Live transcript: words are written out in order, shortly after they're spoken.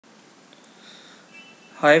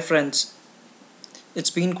Hi friends,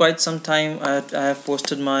 it's been quite some time. I have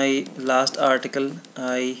posted my last article.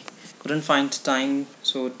 I couldn't find time,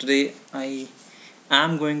 so today I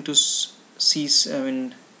am going to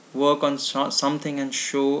work on something and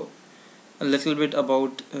show a little bit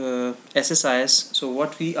about SSIS. So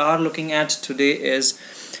what we are looking at today is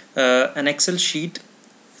an Excel sheet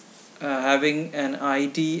having an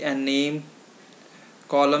ID and name,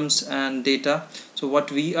 columns and data. So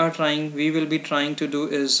what we will be trying to do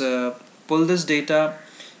is pull this data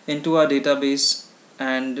into our database,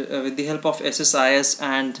 and with the help of SSIS,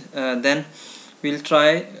 and then we'll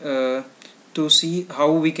try to see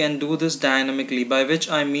how we can do this dynamically, by which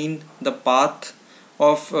I mean the path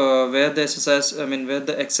of where the SSIS where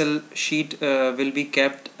the Excel sheet will be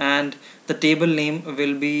kept, and the table name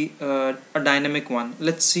will be a dynamic one.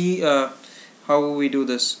 Let's see how we do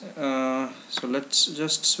this. So let's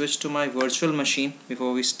just switch to my virtual machine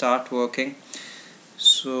before we start working.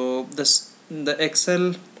 So the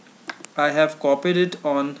Excel, I have copied it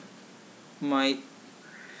on my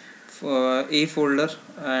A folder,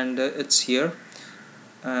 and it's here.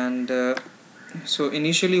 And so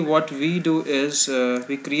initially what we do is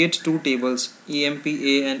we create two tables,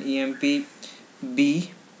 EMPA and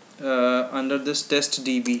EMPB, under this test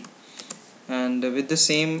DB, and with the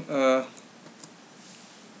same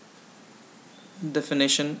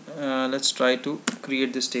definition, let's try to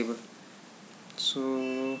create this table.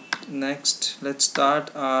 So next, let's start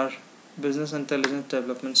our business intelligence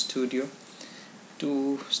development studio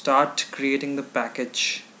to start creating the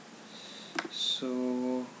package.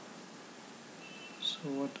 So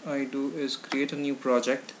what I do is create a new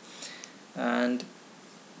project and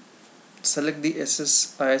select the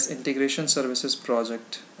SSIS integration services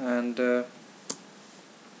project, and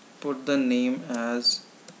put the name as,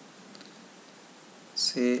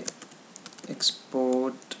 say,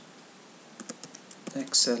 export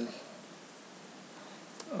Excel,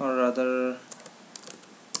 or rather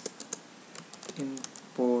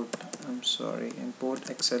import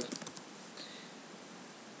Excel,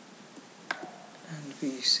 and we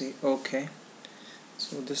say OK.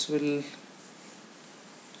 So this will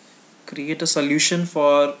create a solution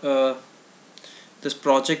for this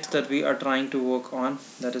project that we are trying to work on,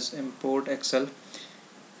 that is import Excel.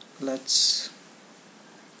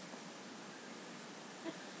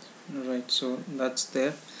 So that's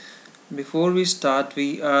there. Before we start,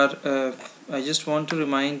 I just want to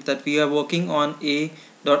remind that we are working on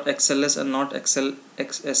a.xls and not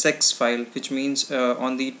sx file, which means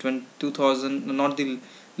on the 2000, not the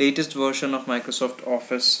latest version of Microsoft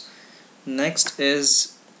Office. Next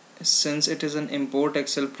is, since it is an import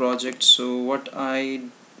Excel project, so what I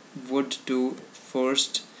would do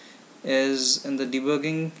first is, in the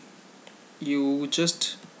debugging, you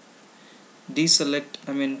just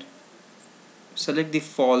select the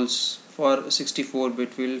false for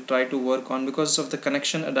 64-bit. We'll try to work on, because of the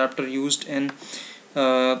connection adapter used in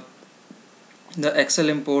uh, the Excel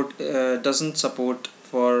import doesn't support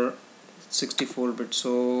for 64-bit.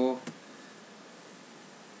 So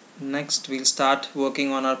next we'll start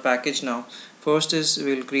working on our package now. First is,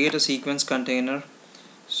 we'll create a sequence container.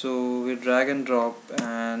 So we drag and drop,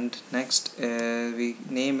 and next we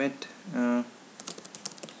name it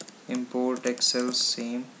import Excel,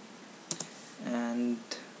 same, and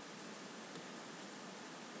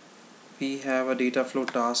we have a data flow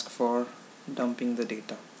task for dumping the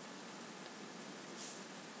data.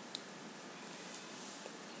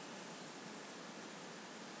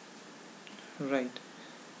 Right,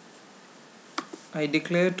 I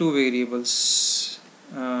declare two variables,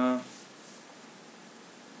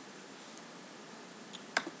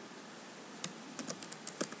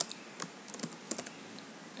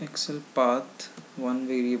 Excel path, one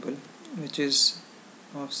variable which is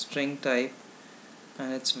of string type,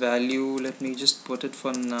 and its value, let me just put it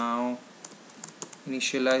for now,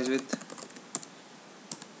 initialize with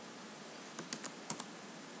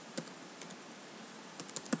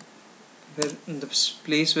where, in the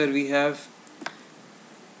place where we have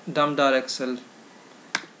dumped our Excel,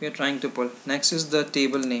 we are trying to pull. Next is the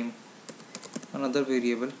table name, another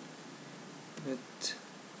variable with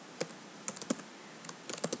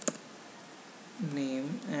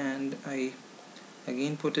name, and I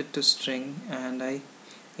again put it to string, and I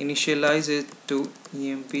initialize it to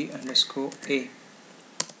emp_a.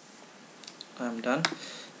 I'm done.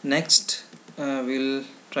 Next we'll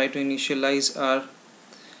try to initialize our,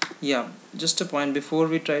 just a point before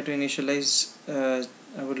we try to initialize,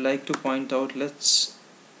 I would like to point out, let's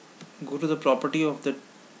go to the property of the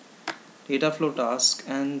data flow task,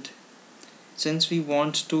 and since we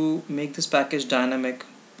want to make this package dynamic,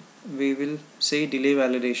 we will say delay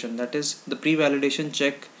validation, that is the pre-validation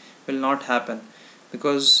check will not happen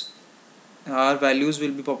because our values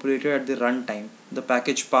will be populated at the runtime, the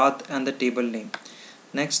package path and the table name.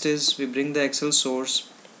 Next is we bring the Excel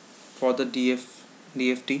source for the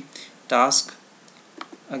DFT task.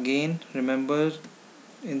 Again, remember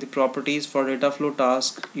in the properties for data flow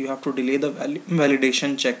task you have to delay the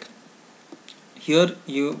validation check. Here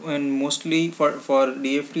you, and mostly for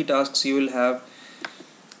DFT tasks, you will have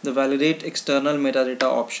the validate external metadata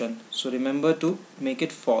option, so remember to make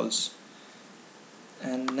it false.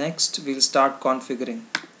 And next we'll start configuring.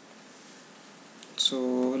 So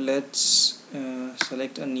let's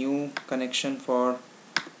select a new connection. For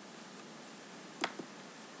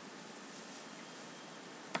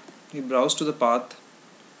we browse to the path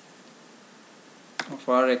of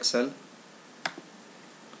our Excel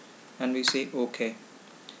and we say OK,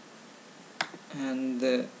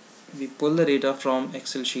 and we pull the data from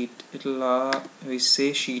Excel sheet. It'll we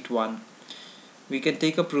say sheet 1. We can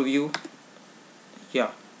take a preview.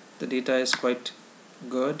 Yeah, the data is quite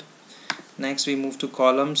good. Next we move to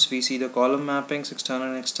columns. We see the column mappings, external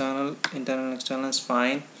and external, internal and external is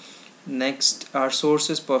fine. Next, our source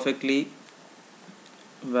is perfectly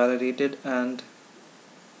validated and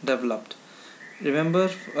developed. Remember,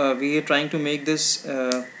 we are trying to make this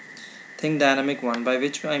thing dynamic one, by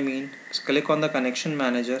which I mean click on the connection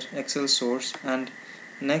manager, Excel source, and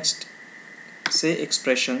next say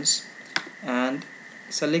expressions and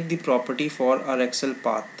select the property for our Excel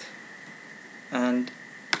path. And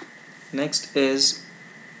next is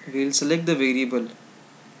we'll select the variable.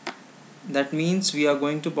 That means we are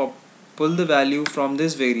going to pull the value from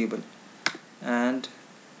this variable, and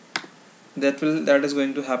that is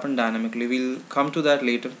going to happen dynamically. We'll come to that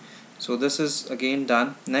later. So this is again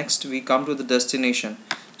done. Next we come to the destination.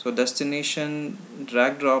 So destination,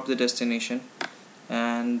 drag drop the destination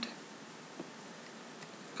and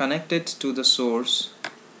connect it to the source.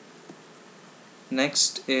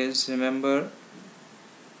 Next is remember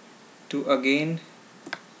to again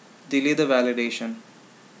delay the validation.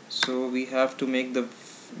 So we have to make the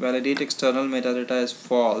validate external metadata as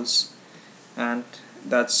false, and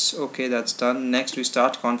that's okay, that's done. Next we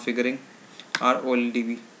start configuring our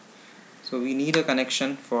OLDB. So we need a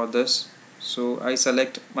connection for this, so I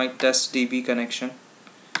select my test DB connection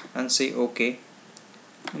and say OK.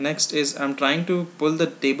 Next is I'm trying to pull the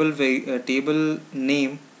table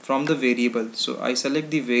name from the variable, so I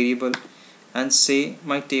select the variable and say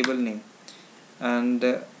my table name, and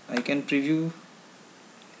I can preview.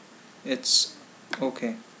 It's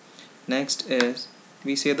okay. Next is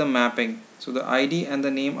we say the mapping, so the ID and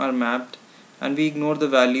the name are mapped, and we ignore the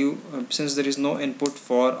value since there is no input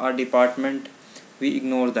for our department. We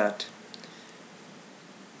ignore that.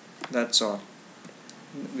 That's all.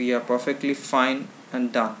 We are perfectly fine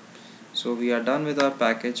and done. So we are done with our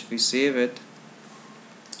package. We save it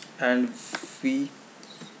and we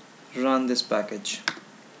run this package.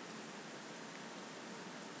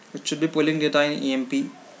 It should be pulling data in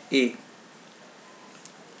EMP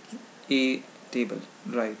A table,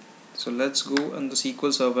 right? So let's go on the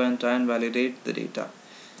SQL Server and try and validate the data.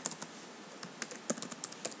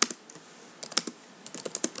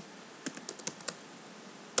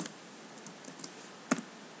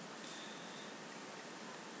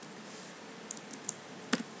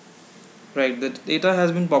 Right, the data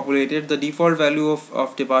has been populated. The default value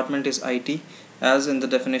of department is IT as in the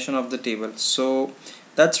definition of the table. So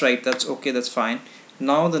that's right, that's okay, that's fine.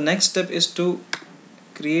 Now the next step is to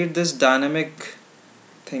create this dynamic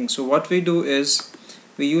thing. So what we do is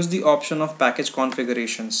we use the option of package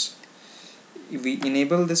configurations. We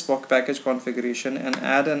enable this package configuration and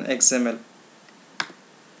add an XML.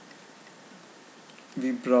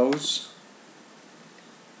 We browse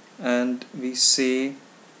and we say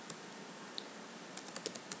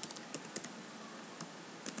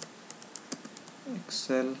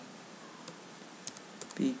Excel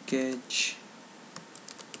package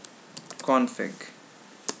config.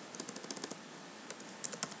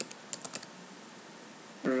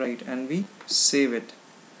 Right, and we save it.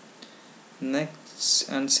 Next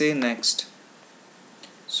and say next.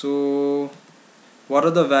 So what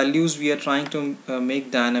are the values we are trying to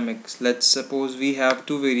make dynamic? Let's suppose we have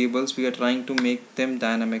two variables, we are trying to make them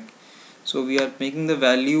dynamic. So we are making the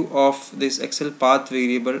value of this Excel path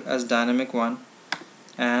variable as dynamic one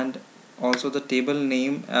and also the table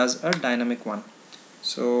name as a dynamic one.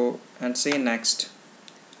 So and say next,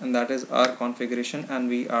 and that is our configuration, and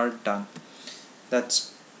we are done.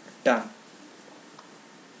 That's done.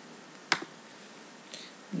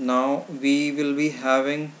 Now we will be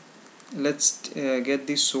having, let's get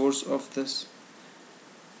the source of this.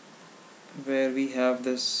 where we have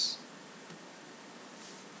this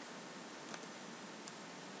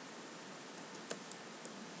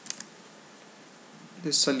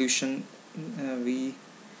solution. We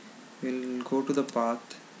will go to the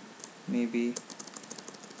path maybe,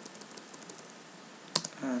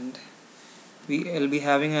 and we will be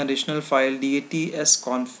having an additional file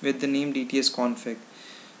dtsconfig with the name dtsconfig.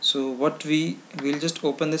 So what we'll just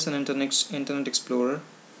open this in Internet Explorer.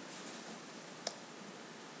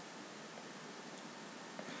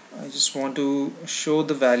 I just want to show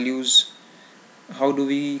the values. How do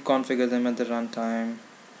we configure them at the runtime?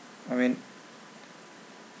 I mean,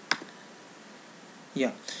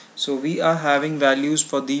 yeah, so we are having values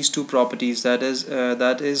for these two properties, that is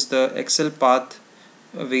the Excel path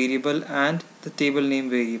variable and the table name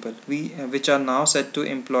variable, which are now set to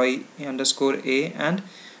employee underscore a and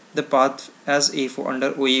the path as a for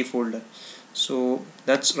under OA folder. So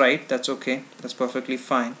that's right, that's okay, that's perfectly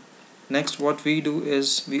fine. Next, what we do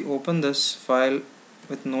is we open this file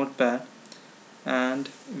with Notepad and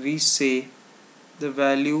we say the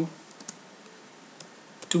value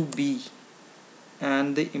to b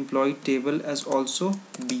and the employee table as also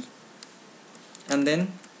b, and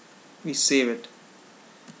then we save it.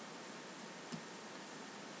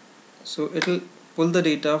 So it will pull the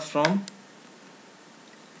data from,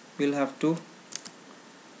 we'll have to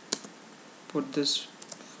put this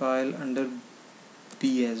file under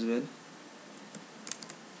b as well.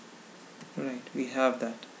 Right, we have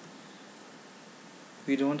that.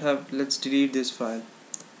 We don't have, let's delete this file.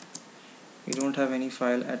 We don't have any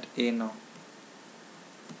file at a now.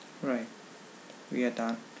 Right, we are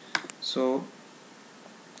done. So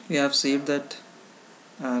we have saved that,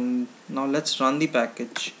 and now let's run the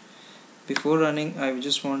package. Before running, I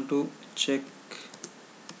just want to check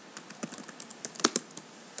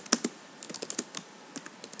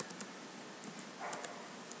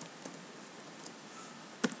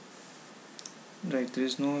right, there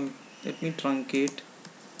is no, let me truncate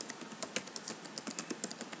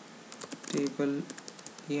table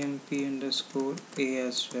emp underscore a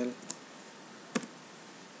as well,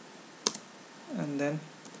 and then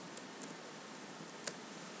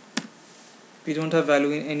we don't have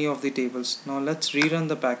value in any of the tables. Now let's rerun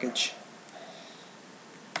the package.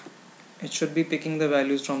 It should be picking the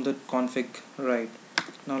values from the config. Right,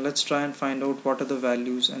 now let's try and find out what are the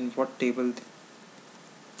values and what table.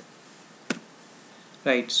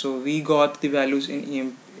 Right, so we got the values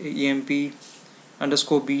in emp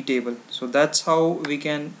underscore b table. So that's how we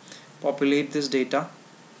can populate this data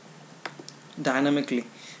dynamically.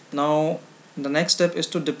 Now the next step is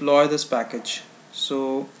to deploy this package.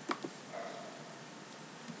 So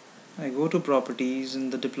I go to properties, in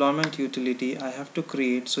the deployment utility I have to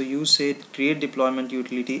create, so you say create deployment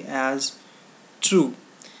utility as true,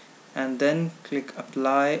 and then click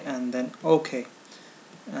apply and then OK,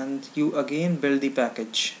 and you again build the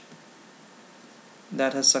package.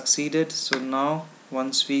 That has succeeded. So now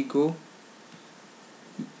once we go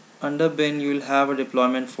under bin, you will have a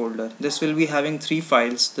deployment folder. This will be having three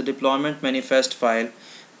files: the deployment manifest file,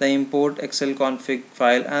 the import Excel config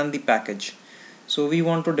file, and the package. So we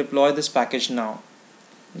want to deploy this package now.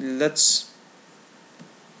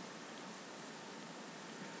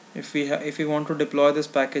 If we want to deploy this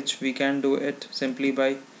package, we can do it simply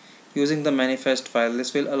by using the manifest file.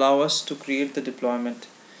 This will allow us to create the deployment.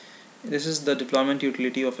 This is the deployment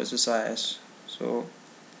utility of SSIS. So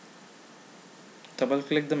double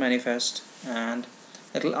click the manifest and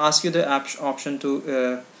it will ask you the option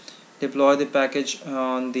to deploy the package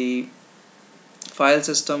on the file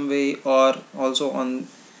system way or also on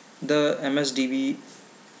the MSDB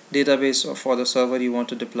database or for the server you want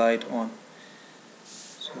to deploy it on.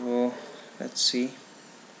 So let's see.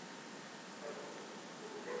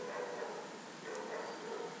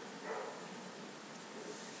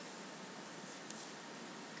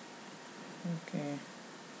 Okay,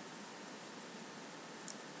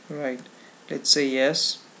 right, let's say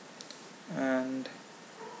yes, and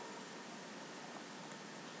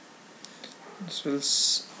this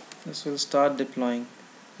will start deploying.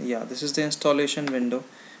 Yeah, this is the installation window.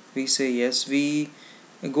 We say yes, we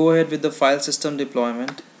go ahead with the file system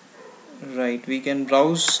deployment. Right, we can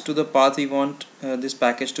browse to the path we want this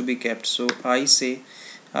package to be kept. So I say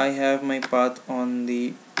I have my path on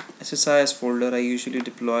the SSIS folder I usually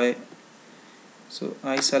deploy. So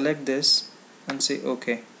I select this and say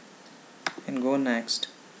OK and go next.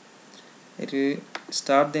 It will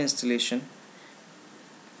start the installation.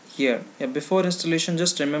 Here, before installation,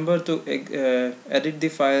 just remember to edit the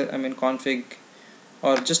file, config,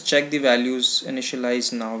 or just check the values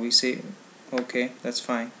initialized. Now we say OK, that's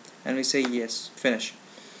fine, and we say yes, finish.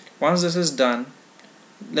 Once this is done,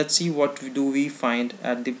 let's see what do we find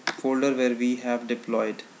at the folder where we have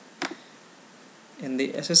deployed. In the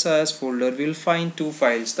SSIS folder we'll find two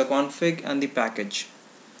files, the config and the package,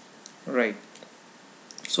 right?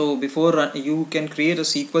 So before you can create a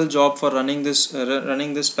SQL job for running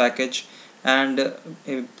this package, and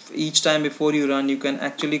each time before you run you can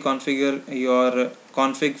actually configure your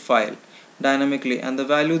config file dynamically, and the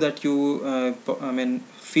value that you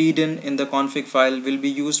feed in the config file will be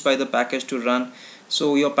used by the package to run,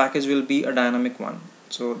 so your package will be a dynamic one.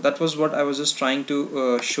 So that was what I was just trying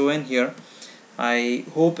to show in here. I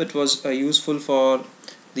hope it was useful for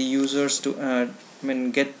the users to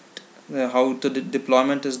get how the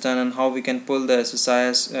deployment is done and how we can pull the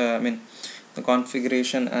SSIS, the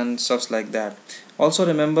configuration and stuff like that. Also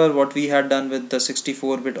remember what we had done with the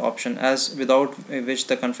 64-bit option, as without which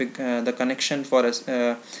the connection for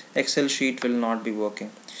Excel sheet will not be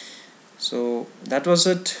working. So that was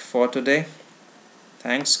it for today.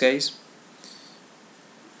 Thanks guys.